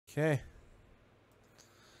Okay.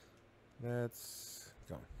 Let's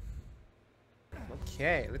go.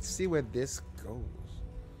 Okay, let's see where this goes.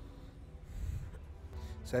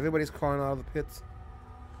 So everybody's crawling out of the pits.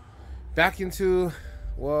 Back into...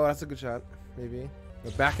 Whoa, that's a good shot. Maybe.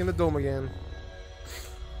 We're back in the dome again.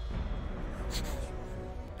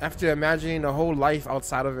 After imagining a whole life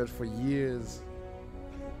outside of it for years.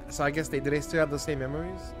 So I guess do they still have the same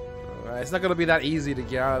memories? It's not going to be that easy to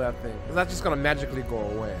get out of that thing. It's not just going to magically go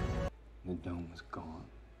away. The dome was gone.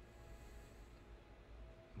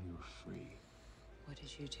 You were free. What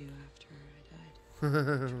did you do after I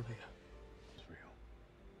died? Julia, it's real.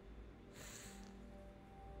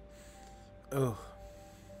 Oh.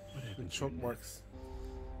 What happened to Choke your marks.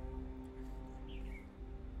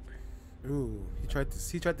 Ooh, he tried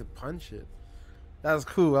to punch it. That was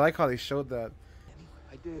cool. I like how they showed that.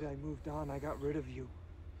 I did. I moved on. I got rid of you.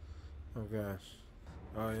 Oh gosh.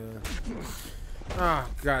 Oh yeah. Oh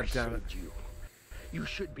god damn it. You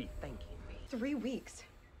should be thanking me. 3 weeks.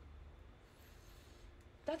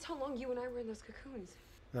 That's how long you and I were in those cocoons.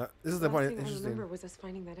 This is the point. Last thing I Interesting. remember was us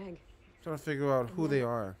finding that egg. Trying to figure out who they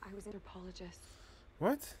are. I was an anthropologist.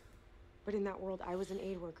 What? But in that world, I was an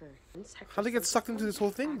aid worker. How'd they get sucked into this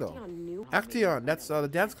whole thing though? Acteon, that's the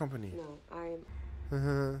dance company. No,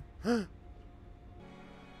 I'm...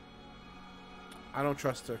 I don't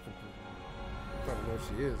trust her completely. I don't know what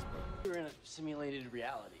she is, but... You're in a simulated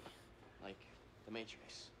reality, like the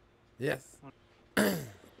Matrix. Yes.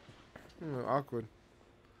 Awkward.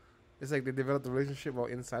 It's like they developed a relationship while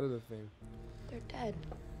inside of the thing. They're dead.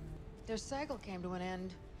 Their cycle came to an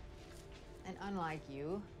end. And unlike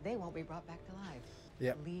you, they won't be brought back to life.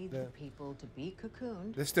 Yep. Leave the people to be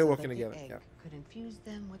cocooned. They're still so working that together. The egg Yep. could infuse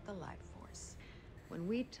them with the life force. When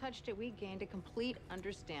we touched it, we gained a complete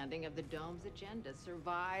understanding of the dome's agenda: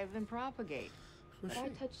 survive and propagate. But I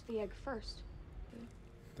touched the egg first.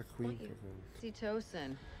 The queen you? cocoon.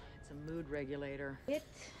 Oxytocin. It's a mood regulator. It,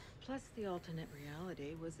 plus the alternate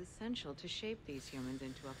reality, was essential to shape these humans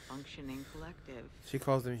into a functioning collective. She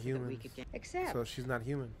calls them So that we humans. could except, So she's not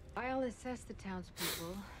human. I'll assess the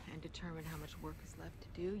townspeople and determine how much work is left to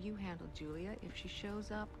do. You handle Julia. If she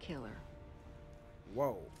shows up, kill her.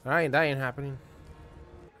 Whoa. That ain't happening.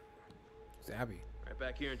 It's Abby. Right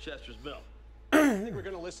back here in Chester's Mill. I think we're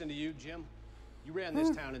gonna listen to you, Jim. You ran this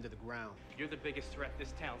town into the ground. You're the biggest threat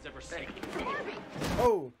this town's ever seen.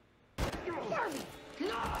 Oh.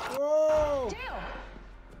 Whoa.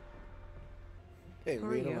 Hey,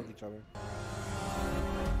 we don't like each other.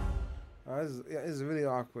 This is really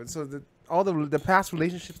awkward. So all the past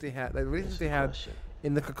relationships they had, the relationships they had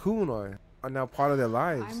in the cocoon are now part of their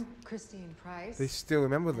lives. I'm Christine Price. They still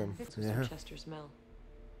remember them. This was from Chester's Mill.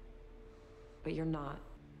 But you're not.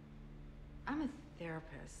 I'm a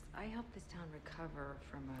therapist. I help this town recover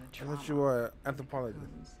from a I trauma. thought you were an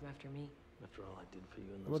anthropologist. After me. After all I did for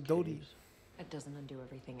you in What those about Dodie? caves. That doesn't undo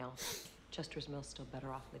everything else. Chester's Mill's still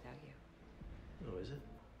better off without you. Oh, is it?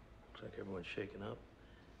 Looks like everyone's shaken up.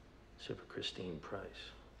 Except for Christine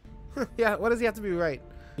Price. Yeah, what does he have to be right?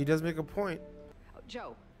 He does make a point. Oh,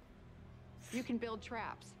 Joe, you can build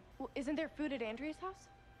traps. Well, isn't there food at Andrea's house?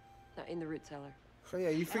 In the root cellar. Oh yeah,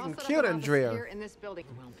 you And I'll freaking set up killed an office Andrea. Here in this building.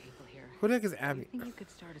 Well, people here. Who the heck is You Abby? think you could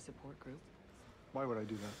start a support group? Why would I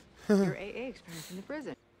do that? Your AA experience in the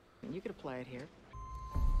prison. And you could apply it here.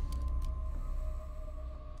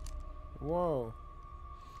 Whoa.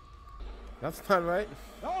 That's not right.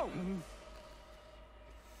 No!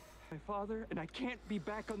 My father, and I can't be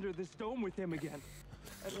back under this dome with him again.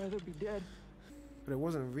 I'd rather be dead. But it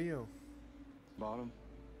wasn't real. Bottom.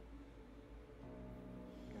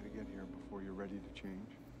 Gotta get here before you're ready to change.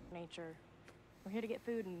 Nature. We're here to get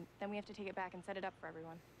food, and then we have to take it back and set it up for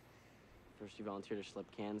everyone. First you volunteer to schlep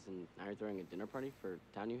cans, and now you're throwing a dinner party for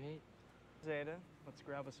a town you hate? Zeta, let's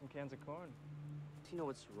grab us some cans of corn. Do you know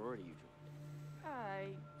what sorority you joined? I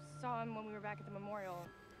saw him when we were back at the memorial.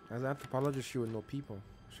 As an anthropologist, she would know people.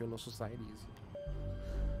 She would know societies.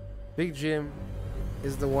 Big Jim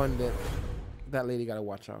is the one that lady gotta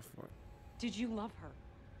watch out for. Did you love her?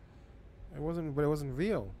 It wasn't, but it wasn't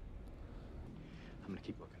real. I'm gonna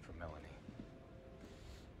keep looking for Melanie.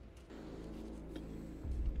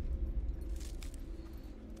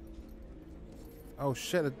 Oh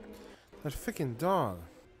shit, that freaking dog.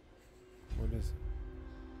 What is it?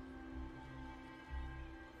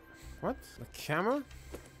 What? A camera?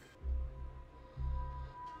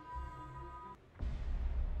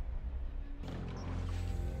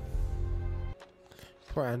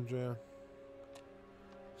 Poor Andrea.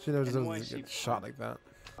 She never deserves to get shot like that.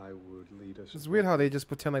 I would lead us. It's weird how they just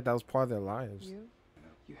pretend like that was part of their lives.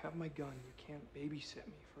 You have my gun. You can't babysit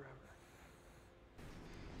me forever.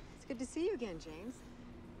 It's good to see you again, James.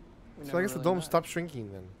 So I guess the dome stopped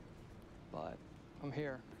shrinking then. But I'm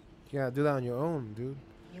here. You gotta do that on your own, dude.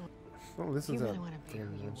 Don't listen You to really that. want to be who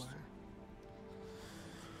you were.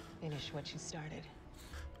 Finish what you started.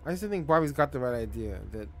 I just think Barbie's got the right idea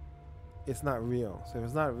that it's not real. So if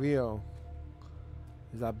it's not real,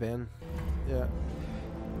 is that Ben? Yeah.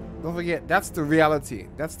 Don't forget, that's the reality.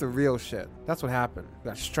 That's the real shit. That's what happened.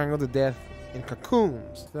 Got strangled to death in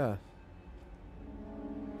cocoons. Yeah.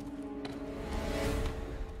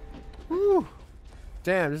 Woo.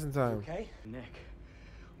 Damn, just in time. Okay? Nick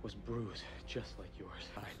was bruised just like yours.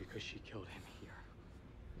 Died because she killed him here.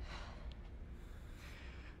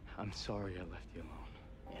 I'm sorry I left you alone.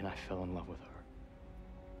 And I fell in love with her.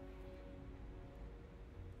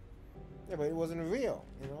 Yeah, but it wasn't real.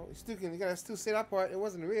 You know, you gotta still say that part. It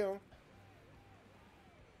wasn't real.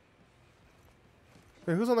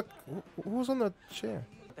 Wait, who's on the chair?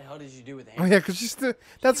 What the hell did you do with Oh yeah, cause she's still.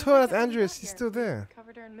 That's her. That's Andreas. She's still there.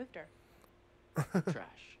 Covered her and moved her.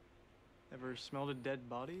 Trash. Ever smelled a dead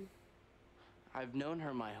body? I've known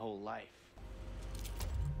her my whole life.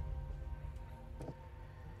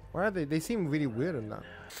 Why are they? They seem really weird or not.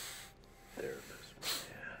 Therapist.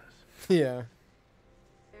 Yeah.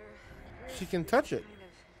 She can touch it.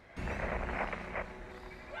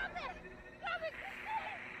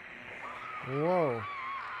 Whoa.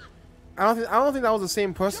 I don't think that was the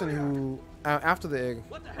same person who after the egg.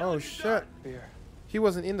 Oh shit. Beer. He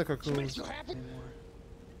wasn't in the cocoon. There's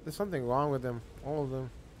something wrong with them. All of them.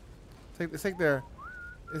 It's like they're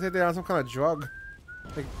on some kind of drug.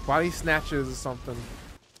 Like body snatchers or something.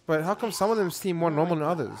 But how come some of them seem more normal than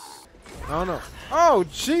others? I don't know. Oh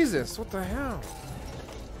Jesus! What the hell?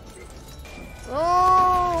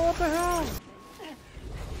 Oh, what the hell?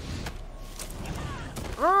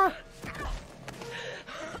 Ah! I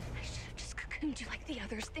should have just cocooned you like the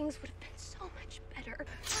others. Things would have been so much better.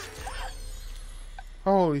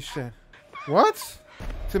 Holy shit. What?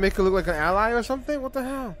 To make her look like an ally or something? What the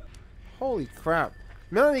hell? Holy crap.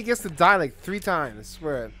 Melanie gets to die like 3 times, I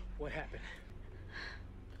swear. What happened?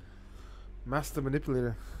 Master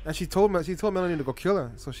manipulator. And she told Melanie to go kill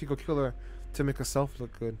her, so she go kill her to make herself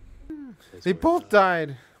look good. They both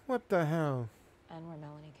died. What the hell? And where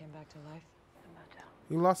Melanie came back to life.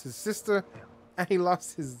 He lost his sister, and he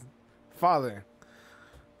lost his father.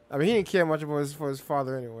 I mean, he didn't care much about for his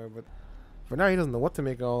father anyway, but for now he doesn't know what to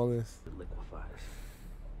make of all this. It liquefies.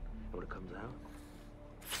 When it comes out,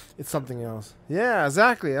 It's something else. Yeah,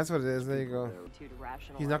 exactly. That's what it is. There you go. To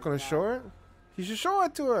rationalize He's not going to that. show it? He should show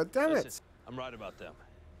it to her. Damn it. Listen, I'm right about them.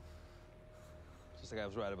 Just like I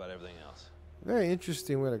was right about everything else. Very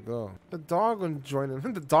interesting way to go. The dog will join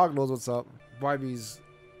him. The dog knows what's up. Barbie's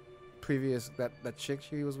previous, that chick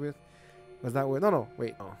she was with. Was that where? No,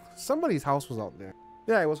 wait. Oh, somebody's house was out there.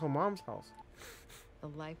 Yeah, it was her mom's house. The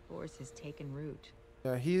life force has taken root.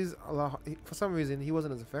 Yeah, for some reason, he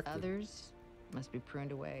wasn't as effective. Others must be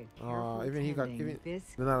pruned away. Even he got, Tending this.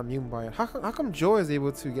 they're not immune by it. How come Joy is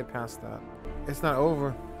able to get past that? It's not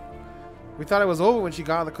over. We thought it was over when she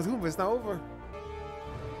got the cocoon, but it's not over.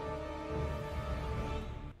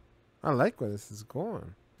 I like where this is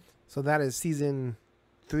going. So that is season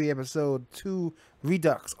 3, episode 2,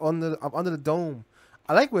 Redux, under the dome.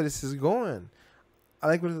 I like where this is going.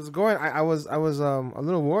 I was a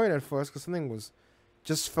little worried at first because something was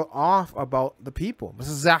just felt off about the people. This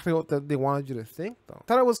is exactly what they wanted you to think, though. I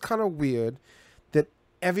thought it was kind of weird that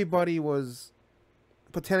everybody was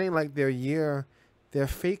pretending like their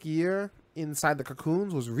fake year inside the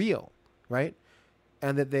cocoons was real, right?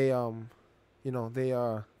 And that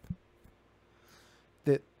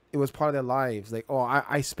that it was part of their lives. Like, oh,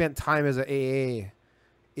 I spent time as an AA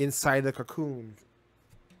inside the cocoon.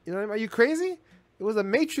 You know what I mean? Are you crazy? It was a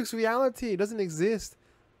Matrix reality. It doesn't exist.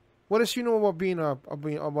 What does she know about being a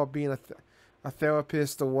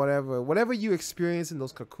therapist or whatever? Whatever you experience in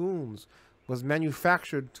those cocoons was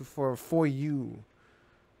manufactured for you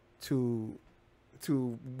to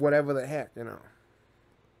whatever the heck, you know.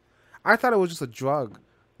 I thought it was just a drug.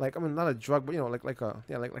 Like, I mean, not a drug, but you know, like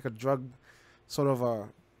a drug, sort of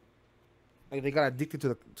like they got addicted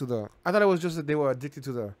to the. I thought it was just that they were addicted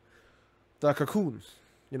to the cocoons.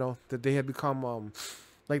 You know, that they had become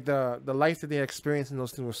like the life that they had experienced in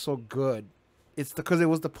those things was so good. It's because it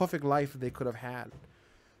was the perfect life that they could have had.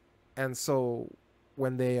 And so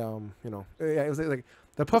when they it was like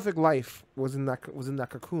the perfect life was in that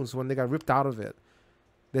cocoon. So when they got ripped out of it,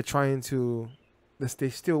 they're trying to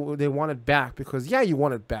they want it back because you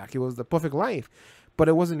want it back. It was the perfect life, but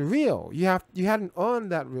it wasn't real. You hadn't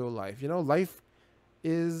earned that real life. You know, life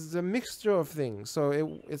is a mixture of things. So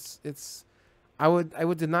it's I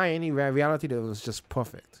would deny any reality that was just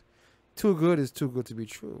perfect. Too good is too good to be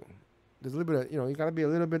true. There's a little bit of, you gotta be a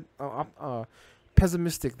little bit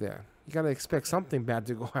pessimistic there. You gotta expect something bad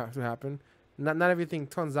to to happen. Not everything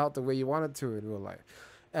turns out the way you want it to in real life.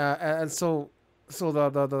 And so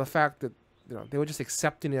the fact that they were just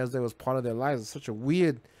accepting it as though it was part of their lives is such a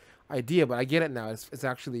weird idea. But I get it now. It's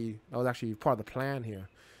actually that was actually part of the plan here.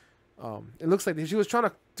 It looks like she was trying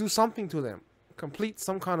to do something to them, complete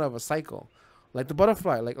some kind of a cycle, like the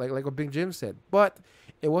butterfly, like what Big Jim said. But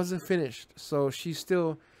it wasn't finished, so she's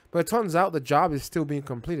still. But it turns out the job is still being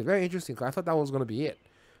completed. Very interesting. 'Cause I thought that was gonna be it,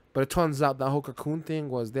 but it turns out that whole cocoon thing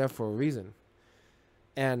was there for a reason.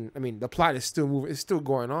 And I mean, the plot is still moving. It's still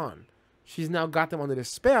going on. She's now got them under this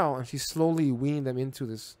spell, and she's slowly weaning them into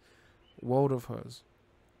this world of hers.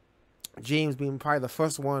 James being probably the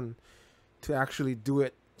first one to actually do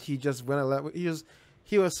it. He just went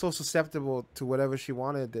he was so susceptible to whatever she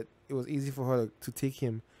wanted that it was easy for her to take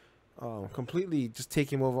him completely, just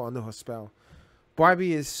take him over under her spell.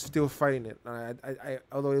 Barbie is still fighting it.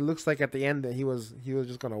 Although it looks like at the end that he was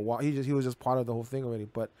just gonna walk. He was just part of the whole thing already.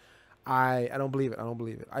 But I don't believe it. I don't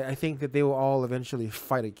believe it. I think that they will all eventually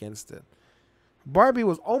fight against it. Barbie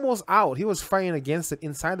was almost out. He was fighting against it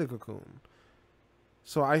inside the cocoon.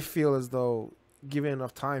 So I feel as though, given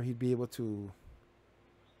enough time, he'd be able to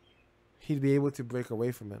break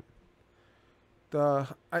away from it. I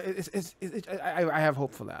have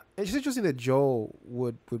hope for that. It's interesting that Joe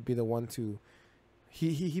would be the one to.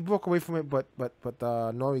 He broke away from it, but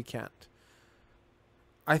Nori can't.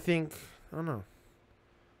 I don't know.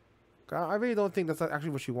 I really don't think that's actually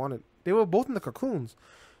what she wanted. They were both in the cocoons,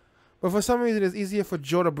 but for some reason it's easier for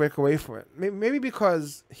Joe to break away from it. Maybe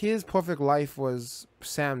because his perfect life was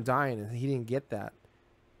Sam dying and he didn't get that.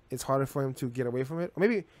 It's harder for him to get away from it. Or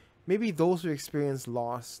maybe those who experience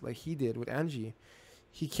loss like he did with Angie,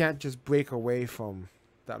 he can't just break away from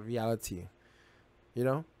that reality.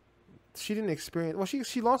 She didn't experience. Well,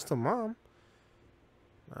 she lost her mom.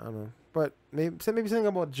 I don't know, but maybe something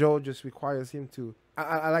about Joe just requires him to.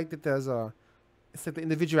 I like that there's it's like the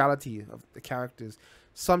individuality of the characters.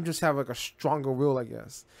 Some just have like a stronger will, I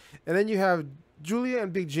guess. And then you have Julia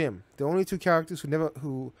and Big Jim, the only two characters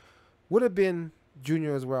who would have been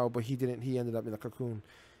Junior as well, but he didn't. He ended up in a cocoon.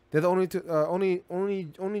 They're the only two.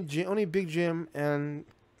 Only Big Jim and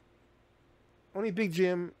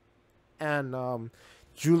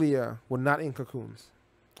Julia were not in cocoons,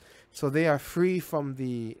 so they are free from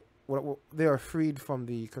the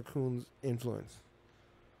cocoon's influence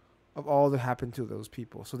of all that happened to those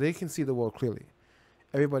people, so they can see the world clearly.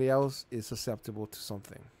 Everybody else is susceptible to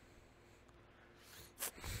something.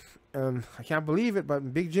 I can't believe it,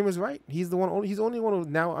 but Big Jim is right. He's the only one who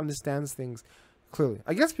now understands things clearly.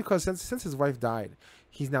 I guess because since his wife died,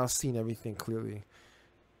 he's now seen everything clearly.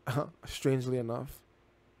 Strangely enough,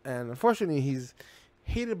 and unfortunately, he's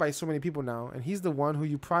hated by so many people now, and he's the one who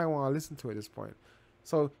you probably want to listen to at this point.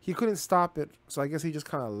 So he couldn't stop it. So I guess he just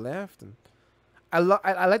kind of left. And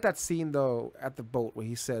I like that scene though at the boat where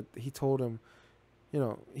he told him,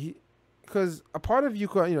 because a part of you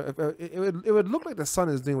could, it would look like the son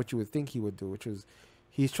is doing what you would think he would do, which is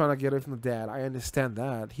he's trying to get away from the dad. I understand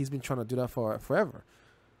that he's been trying to do that for forever,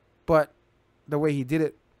 but the way he did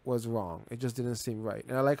it was wrong. It just didn't seem right.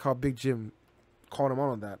 And I like how Big Jim called him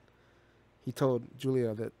on that. He told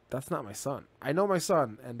Julia that that's not my son. I know my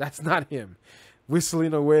son, and that's not him.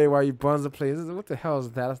 Whistling away while he burns the place. What the hell is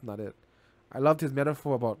that? That's not it. I loved his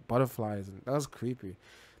metaphor about butterflies, and that was creepy.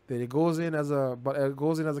 That it goes in as a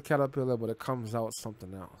caterpillar, but it comes out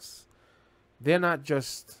something else. They're not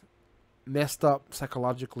just messed up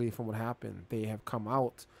psychologically from what happened. They have come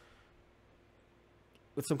out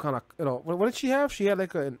with some kind of what did she have? She had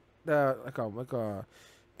the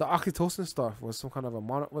oxytocin stuff was some kind of a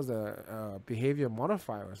behavior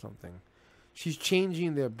modifier or something. She's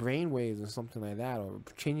changing their brain waves or something like that, or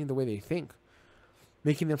changing the way they think,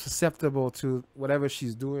 making them susceptible to whatever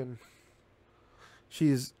she's doing.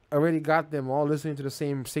 She's already got them all listening to the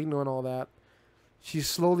same signal and all that. She's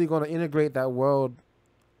slowly going to integrate that world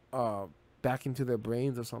back into their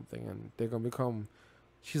brains or something, and they're going to become.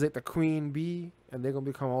 She's like the queen bee, and they're going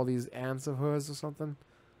to become all these ants of hers or something.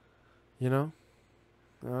 I don't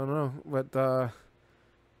know, but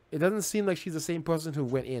it doesn't seem like she's the same person who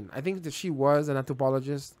went in. I think that she was an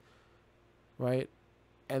anthropologist, right?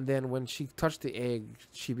 And then when she touched the egg,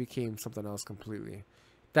 she became something else completely.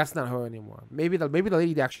 That's not her anymore. Maybe the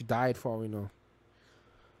lady actually died, for all we know.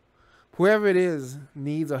 Whoever it is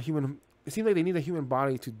needs a human. It seems like they need a human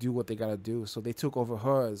body to do what they gotta do. So they took over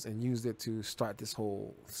hers and used it to start this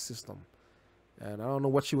whole system. And I don't know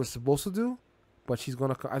what she was supposed to do, but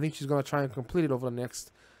I think she's gonna try and complete it over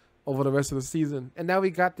the rest of the season. And now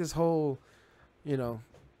we got this whole,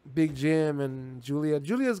 Big Jim and Julia.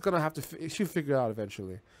 Julia's gonna have to. She'll figure it out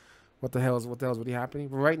eventually. What the hell's really happening?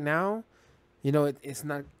 But right now, you know, it's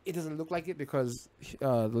not. It doesn't look like it because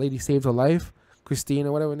the lady saved her life, Christine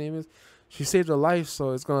or whatever her name is. She saved her life,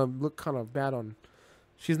 so it's gonna look kind of bad on.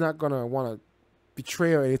 She's not gonna want to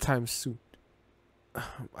betray her anytime soon.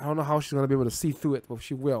 I don't know how she's gonna be able to see through it, but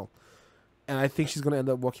she will. And I think she's gonna end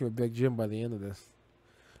up working with Big Jim by the end of this,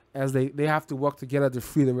 as they have to work together to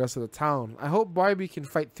free the rest of the town. I hope Barbie can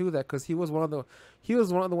fight through that because he was one of the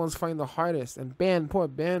ones fighting the hardest. And Ben, poor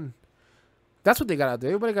Ben. That's what they gotta do.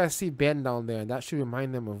 Everybody gotta see Ben down there, and that should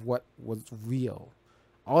remind them of what was real.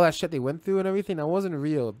 All that shit they went through and everything, that wasn't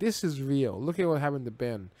real. This is real. Look at what happened to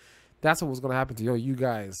Ben. That's what was gonna happen to you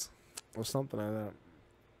guys, or something like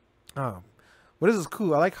that. Well, this is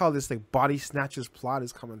cool. I like how this like body snatchers plot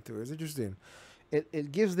is coming through. It's interesting.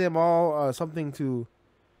 It gives them all something to.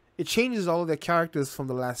 It changes all of their characters from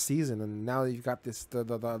the last season, and now you've got this.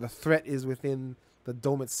 The threat is within the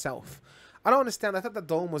dome itself. I don't understand. I thought the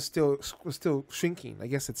dome was still shrinking. I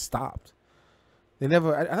guess it stopped. They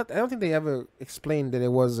never. I don't think they ever explained that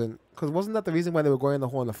it wasn't, because wasn't that the reason why they were going in the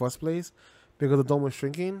hole in the first place? Because the dome was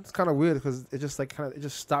shrinking. It's kind of weird because it just like it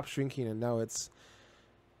just stopped shrinking, and now it's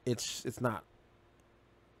not.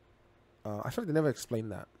 I feel like they never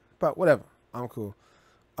explained that, but whatever. I'm cool.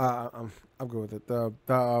 I'm good with it.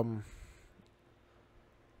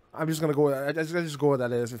 I'm just gonna go. I just go with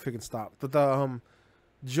that as if it can stop. But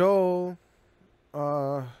Joe.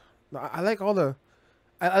 I like all the.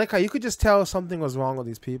 I like how you could just tell something was wrong with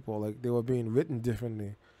these people. Like they were being written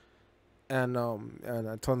differently, and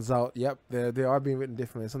it turns out, yep, they are being written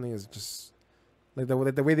differently. Something is just like the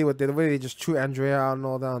way they just threw Andrea out and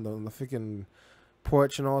all that on the freaking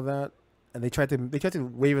porch and all that, and they tried to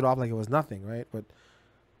wave it off like it was nothing, right?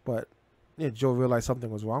 But yeah, Joe realized something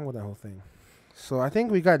was wrong with that whole thing. So I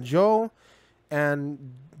think we got Joe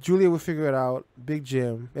and Julia will figure it out. Big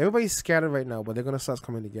Jim. Everybody's scattered right now, but they're gonna start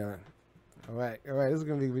coming together. All right. This is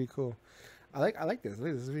gonna be really cool. I like this.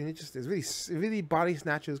 This is really interesting. It's really body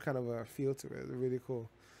snatchers kind of a feel to it. It's really cool.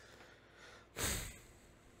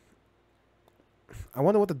 I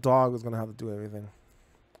wonder what the dog is gonna have to do with everything.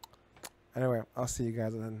 Anyway, I'll see you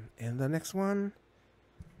guys in the next one.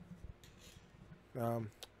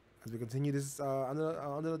 As we continue this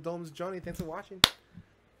under the dome's journey. Thanks for watching.